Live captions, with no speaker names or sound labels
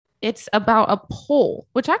it's about a poll,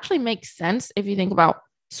 which actually makes sense if you think about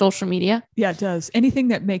social media. Yeah, it does. Anything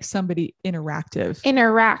that makes somebody interact.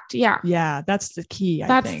 Yeah. Yeah, that's the key.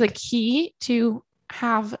 That's the key to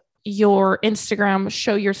have your Instagram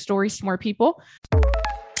show your stories to more people.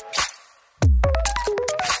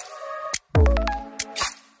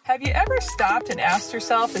 Have you ever stopped and asked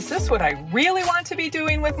yourself, is this what I really want to be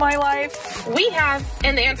doing with my life? We have,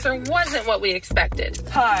 and the answer wasn't what we expected.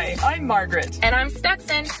 Hi, I'm Margaret. And I'm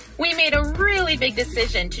Stetson. We made a really big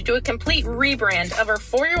decision to do a complete rebrand of our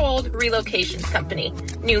 4-year-old relocations company.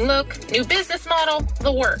 New look, new business model,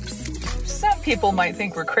 the works. Some people might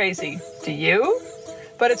think we're crazy. Do you?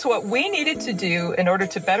 But it's what we needed to do in order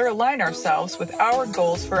to better align ourselves with our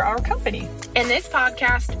goals for our company. In this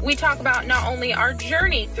podcast, we talk about not only our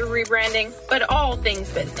journey through rebranding, but all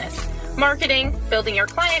things business. Marketing, building your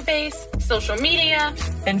client base, social media.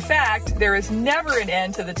 In fact, there is never an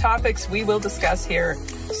end to the topics we will discuss here.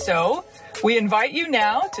 So, we invite you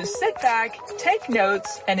now to sit back, take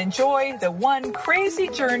notes, and enjoy the One Crazy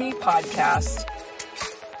Journey podcast.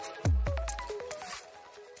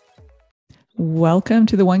 Welcome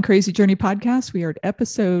to the One Crazy Journey podcast. We are at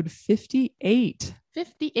episode 58.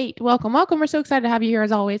 58. Welcome. We're so excited to have you here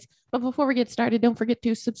as always. But before we get started, don't forget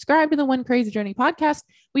to subscribe to the One Crazy Journey podcast.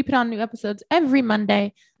 We put on new episodes every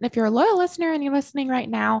Monday. And if you're a loyal listener and you're listening right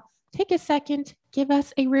now, take a second, give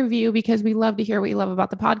us a review because we love to hear what you love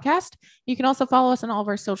about the podcast. You can also follow us on all of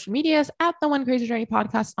our social medias at the One Crazy Journey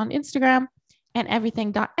podcast on Instagram and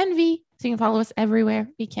everything.nv. So you can follow us everywhere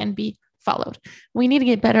we can be followed. We need to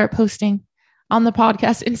get better at posting on the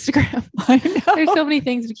podcast Instagram. I know. There's so many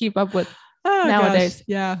things to keep up with nowadays. Gosh.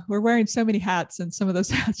 Yeah. We're wearing so many hats and some of those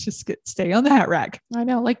hats just stay on the hat rack. I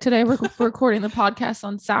know. Like today we're recording the podcast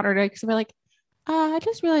on Saturday because we're like, I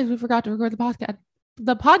just realized we forgot to record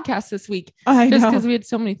the podcast this week. I just know. because we had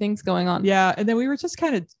so many things going on. Yeah. And then we were just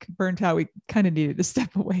kind of burnt out. We kind of needed to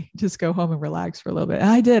step away, just go home and relax for a little bit. And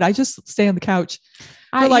I did. I just stay on the couch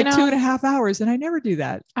for 2.5 hours. And I never do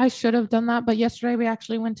that. I should have done that. But yesterday we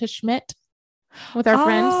actually went to Schmidt with our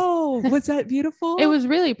friends. Oh, was that beautiful? It was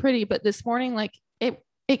really pretty. But this morning, like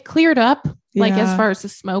it cleared up, like as far as the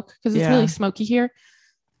smoke, because it's really smoky here.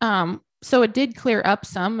 So it did clear up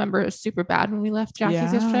some. Remember, it was super bad when we left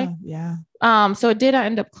Jackie's yesterday. Yeah. So it did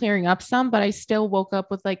end up clearing up some, but I still woke up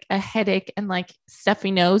with like a headache and like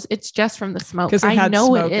stuffy nose. It's just from the smoke. I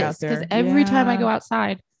know it is because every time I go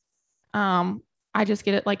outside, I just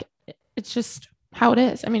get it. Like it's just how it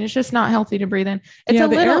is. I mean, it's just not healthy to breathe in. It's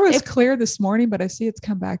the air was clear this morning, but I see it's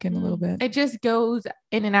come back in a little bit. It just goes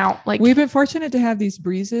in and out. Like we've been fortunate to have these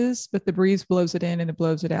breezes, but the breeze blows it in and it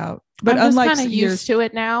blows it out. But I'm unlike kind of used to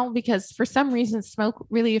it now because for some reason smoke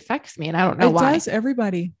really affects me and I don't know why. It does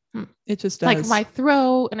everybody. It just does. Like my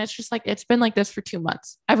throat. And it's just like, it's been like this for 2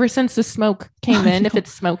 months. Ever since the smoke came in, if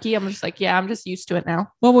it's smoky, I'm just like, yeah, I'm just used to it now.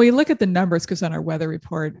 Well, when we look at the numbers, because on our weather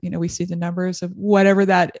report, we see the numbers of whatever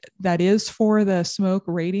that is for the smoke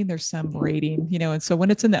rating. There's some rating, and so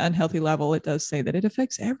when it's in the unhealthy level, it does say that it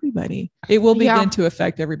affects everybody. It will begin to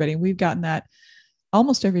affect everybody. And we've gotten that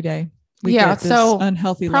almost every day. We get this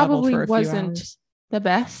unhealthy level for a few hours. The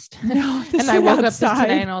best. No, and I woke up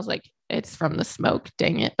today and I was like, it's from the smoke,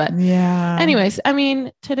 dang it. But anyways, I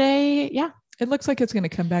mean, today, it looks like it's going to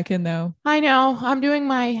come back in though. I know. I'm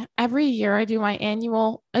doing every year I do my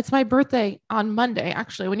annual, it's my birthday on Monday.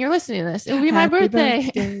 Actually, when you're listening to this, it'll be my birthday.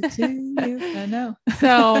 To you. I know.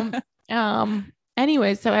 So,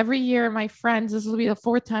 anyways, so every year my friends, this will be the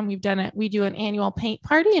 4th time we've done it. We do an annual paint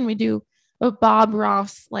party and we do a Bob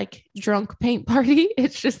Ross like drunk paint party.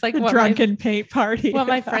 It's just like drunken paint party. What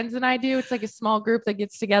my friends and I do. It's like a small group that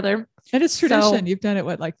gets together. And it's tradition. So, you've done it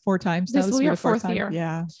like 4 times. This will be our 4th year.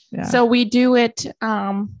 Yeah. So we do it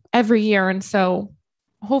every year. And so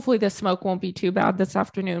hopefully the smoke won't be too bad this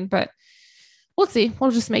afternoon, but we'll see. We'll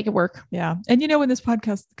just make it work. Yeah. And when this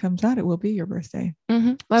podcast comes out, it will be your birthday.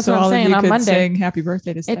 Mm-hmm. That's what I'm saying on Monday. Sing happy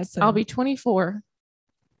birthday to Stetson. I'll be 24.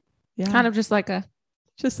 Yeah. Kind of just like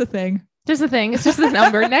just a thing. Just a thing. It's just a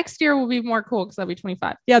number. Next year will be more cool because I'll be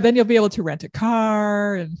 25. Yeah. Then you'll be able to rent a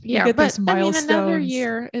car and get these milestones. Another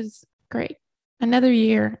year is great. Another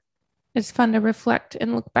year is fun to reflect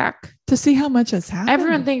and look back to see how much has happened.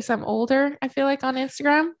 Everyone thinks I'm older. I feel like on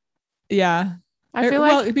Instagram. Yeah. I feel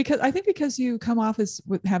like because you come off as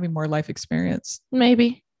with having more life experience.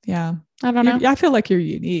 Maybe. Yeah. I don't know. I feel like you're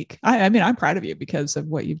unique. I mean, I'm proud of you because of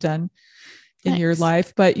what you've done in your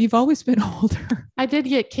life, but you've always been older. I did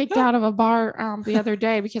get kicked out of a bar the other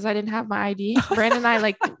day because I didn't have my ID. Brandon and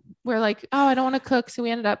I we're like, oh, I don't want to cook. So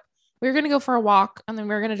we were going to go for a walk and then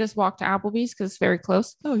we were going to just walk to Applebee's because it's very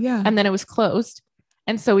close. Oh yeah. And then it was closed.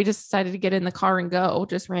 And so we just decided to get in the car and go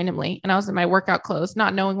just randomly. And I was in my workout clothes,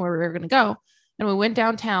 not knowing where we were going to go. And we went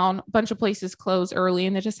downtown, a bunch of places close early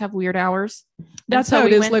and they just have weird hours. That's how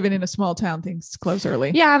it is living in a small town. Things close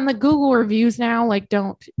early. Yeah. And the Google reviews now, like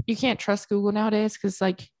you can't trust Google nowadays because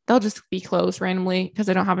like they'll just be closed randomly because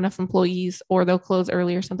they don't have enough employees or they'll close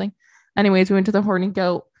early or something. Anyways, we went to the Horn and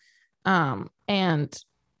Goat and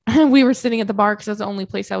we were sitting at the bar because that's the only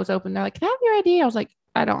place that was open. They're like, can I have your ID? I was like,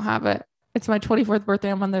 I don't have it. It's my 24th birthday.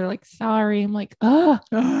 I'm on there like, sorry. I'm like,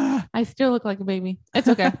 I still look like a baby. It's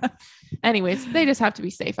okay. Anyways, they just have to be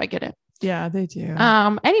safe. I get it. Yeah, they do.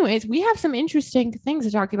 Anyways, we have some interesting things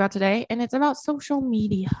to talk about today, and it's about social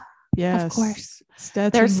media. Yes. Of course.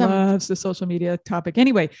 Stetson loves the social media topic.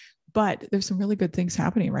 Anyway, but there's some really good things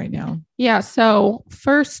happening right now. Yeah. So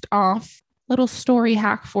first off, little story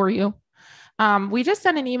hack for you. We just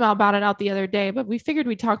sent an email about it out the other day, but we figured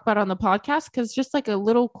we'd talk about it on the podcast because just like a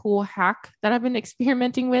little cool hack that I've been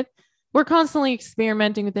experimenting with. We're constantly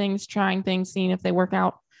experimenting with things, trying things, seeing if they work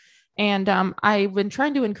out. And I've been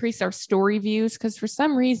trying to increase our story views because for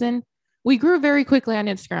some reason we grew very quickly on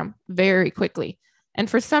Instagram, very quickly. And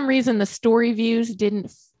for some reason, the story views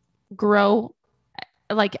didn't grow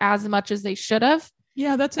like as much as they should have.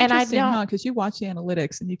 Yeah, that's interesting, because you watch the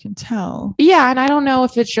analytics and you can tell. Yeah. And I don't know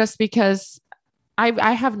if it's just because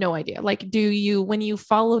I have no idea. Like, when you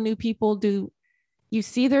follow new people, do you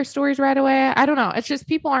see their stories right away? I don't know. It's just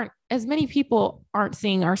as many people aren't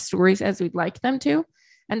seeing our stories as we'd like them to.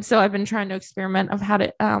 And so I've been trying to experiment of how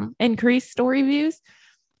to increase story views.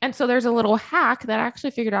 And so there's a little hack that I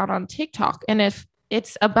actually figured out on TikTok. And if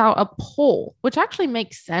it's about a poll, which actually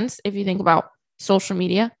makes sense if you think about social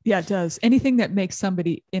media. Yeah, it does. Anything that makes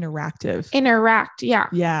somebody interact. Yeah.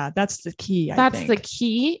 Yeah. That's the key. That's the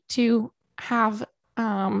key to have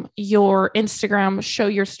your Instagram show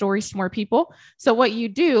your stories to more people. So what you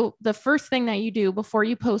do, the first thing that you do before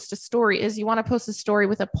you post a story is you want to post a story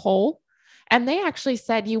with a poll. And they actually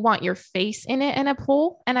said you want your face in it in a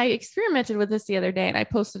poll. And I experimented with this the other day and I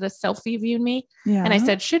posted a selfie of you and me. Yeah. And I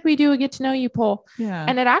said, should we do a get to know you poll? Yeah.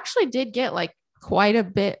 And it actually did get like quite a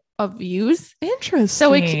bit of views. Interesting.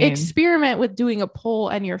 So experiment with doing a poll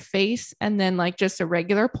and your face and then like just a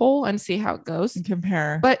regular poll and see how it goes. And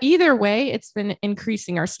compare. But either way, it's been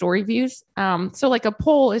increasing our story views. So like a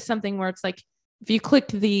poll is something where it's like, if you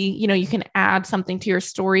click you can add something to your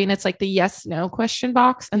story and it's like the yes, no question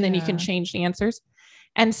box, and then you can change the answers.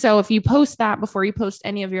 And so if you post that before you post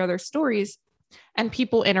any of your other stories and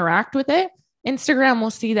people interact with it, Instagram will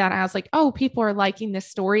see that as like, oh, people are liking this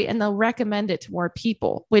story and they'll recommend it to more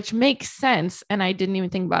people, which makes sense. And I didn't even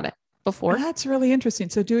think about it before. That's really interesting.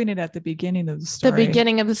 So doing it at the beginning of the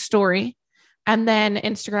story. And then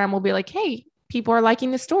Instagram will be like, hey, people are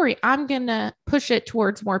liking the story. I'm going to push it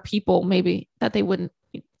towards more people, maybe that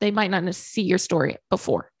they might not see your story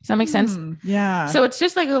before. Does that make sense? Yeah. So it's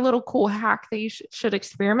just like a little cool hack that you should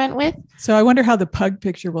experiment with. So I wonder how the pug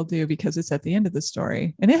picture will do because it's at the end of the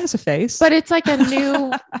story and it has a face, but it's like a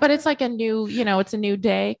new, it's a new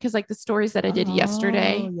day. Cause like the stories that I did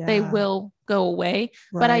yesterday, they will go away.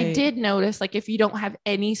 Right. But I did notice like if you don't have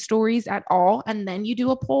any stories at all and then you do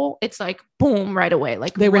a poll, it's like boom right away.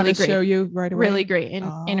 Like they really show you right away. Really great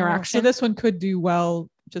interaction. So this one could do well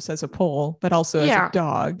just as a poll, but also as a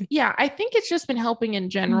dog. Yeah. I think it's just been helping in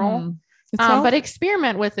general, but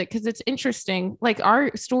experiment with it. Cause it's interesting. Like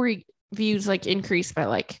our story views like increase by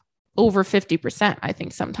like over 50%. I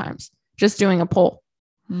think sometimes just doing a poll,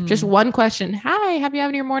 just one question. Hi, have you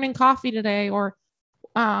had your morning coffee today? Or,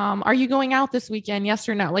 are you going out this weekend? Yes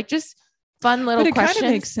or no? Like just fun little questions. Kind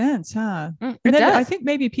of makes sense, huh? And then I think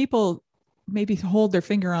maybe people hold their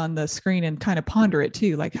finger on the screen and kind of ponder it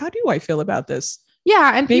too. Like, how do I feel about this?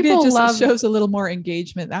 Yeah. And maybe it just shows a little more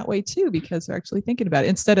engagement that way too, because they're actually thinking about it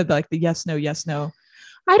instead of like the yes, no.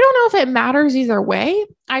 I don't know if it matters either way.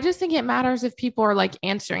 I just think it matters if people are like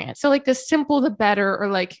answering it. So like the simple, the better, or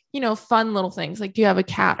like, fun little things. Like, do you have a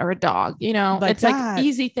cat or a dog? Like it's that. Like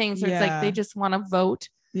easy things where it's like, they just want to vote.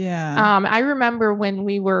 Yeah. I remember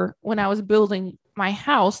when I was building my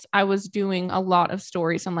house, I was doing a lot of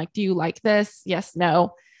stories. I'm like, do you like this? Yes,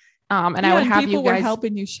 no. And I would have people you guys were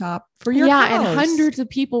helping you shop for your house. And hundreds of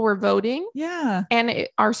people were voting. Yeah. And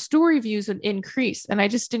our story views would increase. And I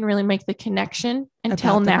just didn't really make the connection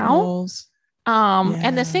until now.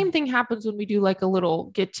 And the same thing happens when we do like a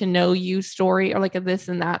little get to know you story or like a this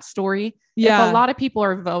and that story. Yeah. If a lot of people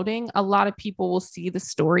are voting, a lot of people will see the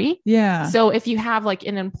story. Yeah. So if you have like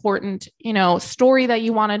an important, story that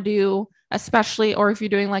you want to do, especially, or if you're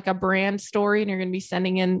doing like a brand story and you're going to be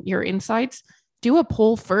sending in your insights, do a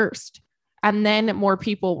poll first, and then more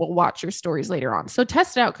people will watch your stories later on. So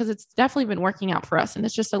test it out because it's definitely been working out for us. And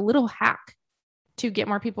it's just a little hack to get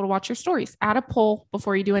more people to watch your stories. Add a poll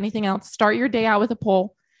before you do anything else. Start your day out with a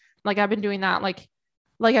poll. Like I've been doing that. Like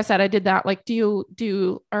I said, I did that. Like,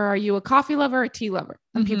 or are you a coffee lover or a tea lover?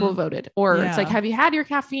 And people voted. Or it's like, have you had your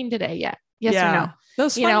caffeine today yet? Yes or no?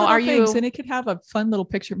 Those fun little things. And it could have a fun little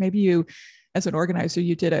picture. Maybe you, as an organizer,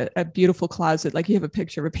 you did a beautiful closet, like you have a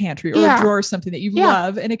picture of a pantry or a drawer or something that you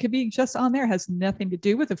love. And it could be just on there, has nothing to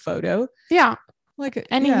do with a photo. Yeah. Like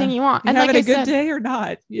anything you want. And having a good day or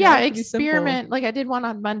not. Experiment. Like I did one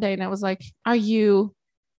on Monday and I was like, are you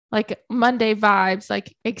like Monday vibes,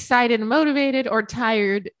 like excited and motivated or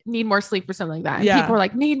tired, need more sleep or something like that? And people are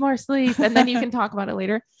like, need more sleep. And then you can talk about it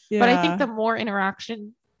later. But I think the more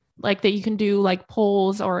interaction like that you can do, like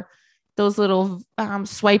polls or those little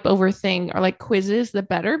swipe over thing or like quizzes, the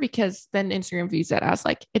better, because then Instagram views that as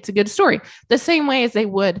like, it's a good story. The same way as they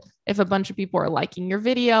would if a bunch of people are liking your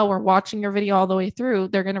video or watching your video all the way through,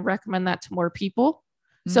 they're going to recommend that to more people.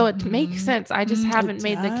 So it makes sense. I just haven't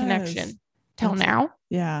made the connection till now.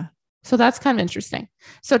 Yeah. So that's kind of interesting.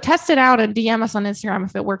 So test it out and DM us on Instagram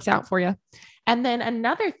if it works out for you. And then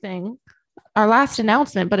another thing, our last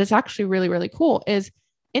announcement, but it's actually really, really cool, is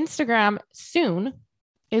Instagram soon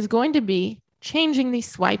is going to be changing the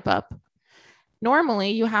swipe up.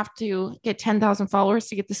 Normally you have to get 10,000 followers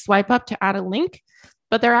to get the swipe up to add a link,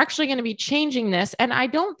 but they're actually going to be changing this. And I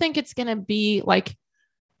don't think it's going to be like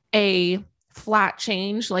a flat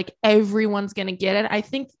change, like everyone's going to get it. I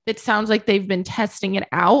think it sounds like they've been testing it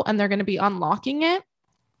out and they're going to be unlocking it.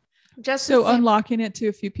 Just so unlocking it to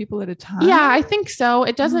a few people at a time. Yeah, I think so.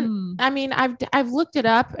 It doesn't, I mean, I've looked it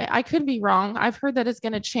up. I could be wrong. I've heard that it's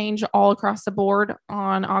going to change all across the board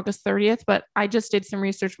on August 30th, but I just did some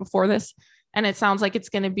research before this and it sounds like it's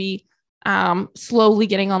going to be slowly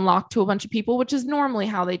getting unlocked to a bunch of people, which is normally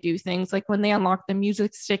how they do things. Like when they unlock the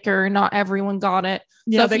music sticker, not everyone got it.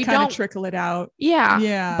 Yeah, so they kind of trickle it out.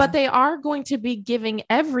 Yeah. But they are going to be giving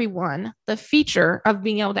everyone the feature of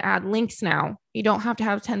being able to add links now. You don't have to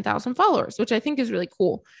have 10,000 followers, which I think is really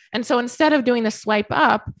cool. And so instead of doing the swipe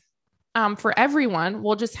up for everyone,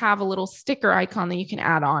 we'll just have a little sticker icon that you can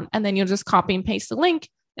add on, and then you'll just copy and paste the link.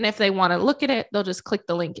 And if they want to look at it, they'll just click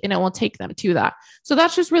the link and it will take them to that. So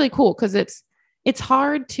that's just really cool because it's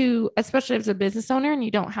hard to, especially as a business owner and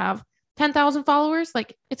you don't have 10,000 followers,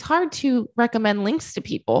 like it's hard to recommend links to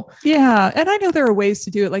people. Yeah. And I know there are ways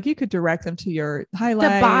to do it. Like you could direct them to your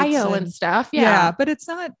highlights, the bio and stuff. Yeah. But it's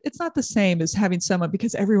not the same as having someone,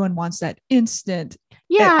 because everyone wants that instant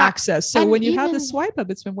access. So when you have the swipe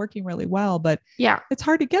up, it's been working really well, but it's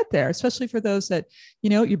hard to get there, especially for those that,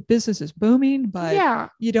 your business is booming, but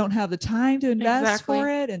you don't have the time to invest for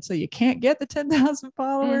it. And so you can't get the 10,000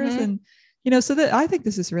 followers and, so that I think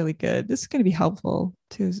this is really good. This is going to be helpful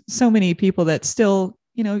to so many people that still,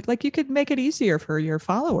 like you could make it easier for your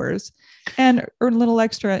followers and earn a little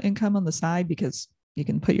extra income on the side because you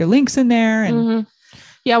can put your links in there. And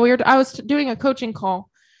I was doing a coaching call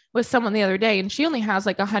with someone the other day and she only has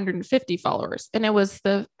like 150 followers. And it was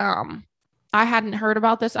I hadn't heard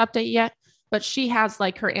about this update yet, but she has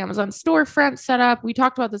like her Amazon storefront set up. We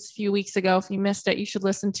talked about this a few weeks ago. If you missed it, you should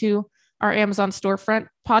listen to our Amazon storefront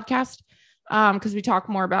podcast. Because we talk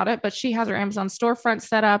more about it, but she has her Amazon storefront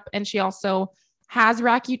set up and she also has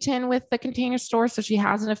Rakuten with the Container Store. So she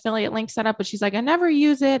has an affiliate link set up, but she's like, I never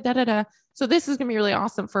use it. So this is going to be really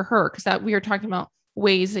awesome for her because that we are talking about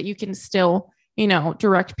ways that you can still,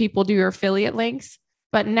 direct people to your affiliate links.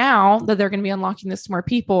 But now that they're going to be unlocking this to more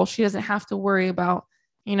people, she doesn't have to worry about,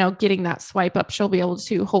 getting that swipe up. She'll be able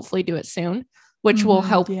to hopefully do it soon, which will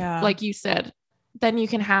help. Like you said, then you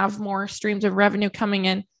can have more streams of revenue coming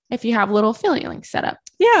in if you have little affiliate links set up.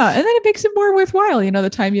 Yeah. And then it makes it more worthwhile, the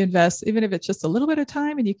time you invest, even if it's just a little bit of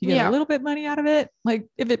time and you can get a little bit money out of it. Like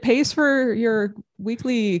if it pays for your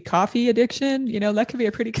weekly coffee addiction, that could be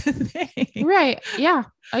a pretty good thing. Right. Yeah,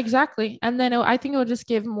 exactly. And then I think it will just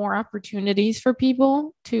give more opportunities for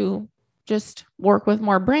people to just work with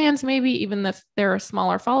more brands, maybe even if they're a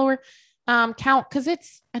smaller follower count, because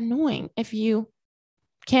it's annoying if you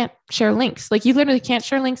can't share links. Like you literally can't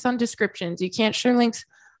share links on descriptions. You can't share links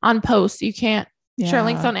on posts. You can't share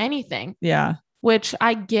links on anything. Yeah. Which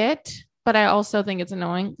I get, but I also think it's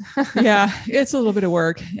annoying. Yeah. It's a little bit of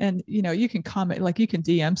work. And, you can comment, like you can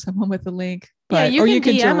DM someone with a link, but, you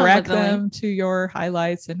can direct them to your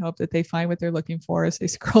highlights and hope that they find what they're looking for as they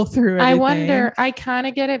scroll through everything. I kind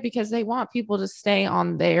of get it because they want people to stay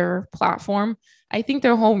on their platform. I think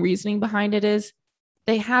their whole reasoning behind it is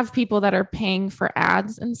they have people that are paying for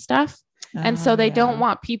ads and stuff. And so they don't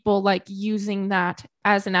want people like using that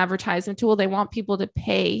as an advertisement tool. They want people to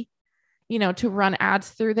pay, to run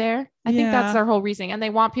ads through there. I think that's their whole reasoning. And they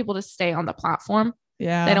want people to stay on the platform.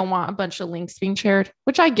 Yeah. They don't want a bunch of links being shared,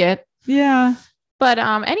 which I get. Yeah. But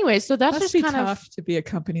anyway, so that's Must just be kind tough of, to be a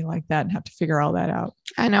company like that and have to figure all that out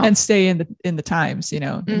I know. and stay in the times,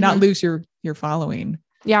 and not lose your following.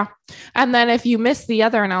 Yeah. And then if you missed the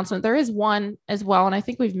other announcement, there is one as well. And I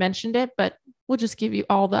think we've mentioned it, but we'll just give you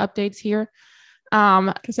all the updates here.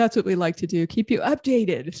 Because that's what we like to do. Keep you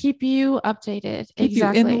updated. Keep you updated. Keep you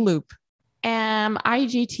in the loop.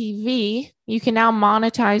 IGTV, you can now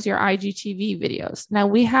monetize your IGTV videos. Now,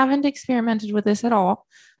 we haven't experimented with this at all,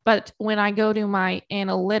 but when I go to my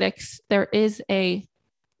analytics, there is a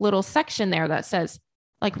little section there that says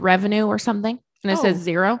like revenue or something, and it says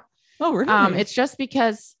 0. Oh, really? It's just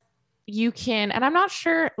because you can, and I'm not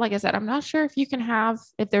sure, like I said, I'm not sure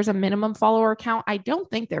if there's a minimum follower count. I don't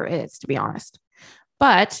think there is, to be honest.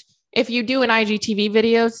 But if you do an IGTV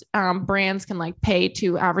videos, brands can like pay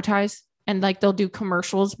to advertise, and like they'll do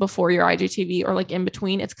commercials before your IGTV or like in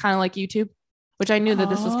between. It's kind of like YouTube, which I knew that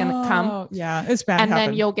this was going to come. Yeah, it's bad. And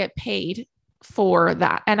then you'll get paid for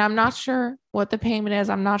that. And I'm not sure what the payment is.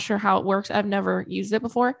 I'm not sure how it works. I've never used it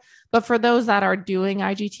before. But for those that are doing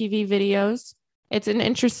IGTV videos, it's an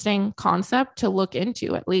interesting concept to look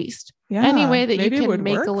into, at least. Yeah, any way that you can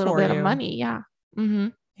make work a little for bit you. of money. Yeah. Mm-hmm.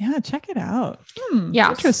 Yeah, check it out. Yeah.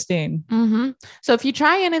 Interesting. Mm-hmm. So if you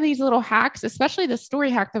try any of these little hacks, especially the story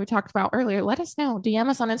hack that we talked about earlier, let us know. DM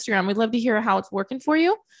us on Instagram. We'd love to hear how it's working for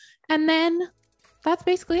you. And then that's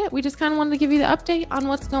basically it. We just kind of wanted to give you the update on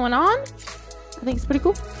what's going on. I think it's pretty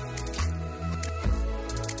cool.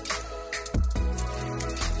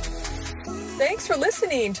 Thanks for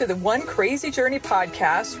listening to the One Crazy Journey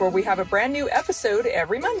podcast, where we have a brand new episode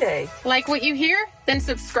every Monday. Like what you hear? Then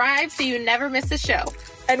subscribe so you never miss a show.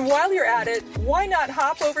 And while you're at it, why not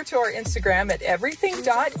hop over to our Instagram at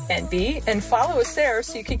everything.nb and follow us there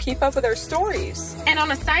so you can keep up with our stories. And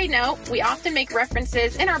on a side note, we often make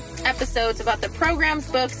references in our episodes about the programs,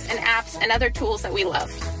 books, and apps and other tools that we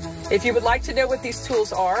love. If you would like to know what these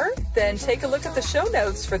tools are, then take a look at the show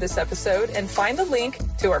notes for this episode and find the link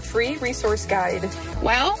to our free resource guide.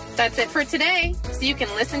 Well, that's it for today. So you can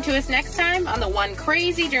listen to us next time on the One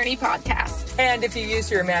Crazy Journey podcast. And if you use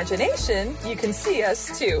your imagination, you can see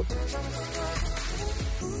us too.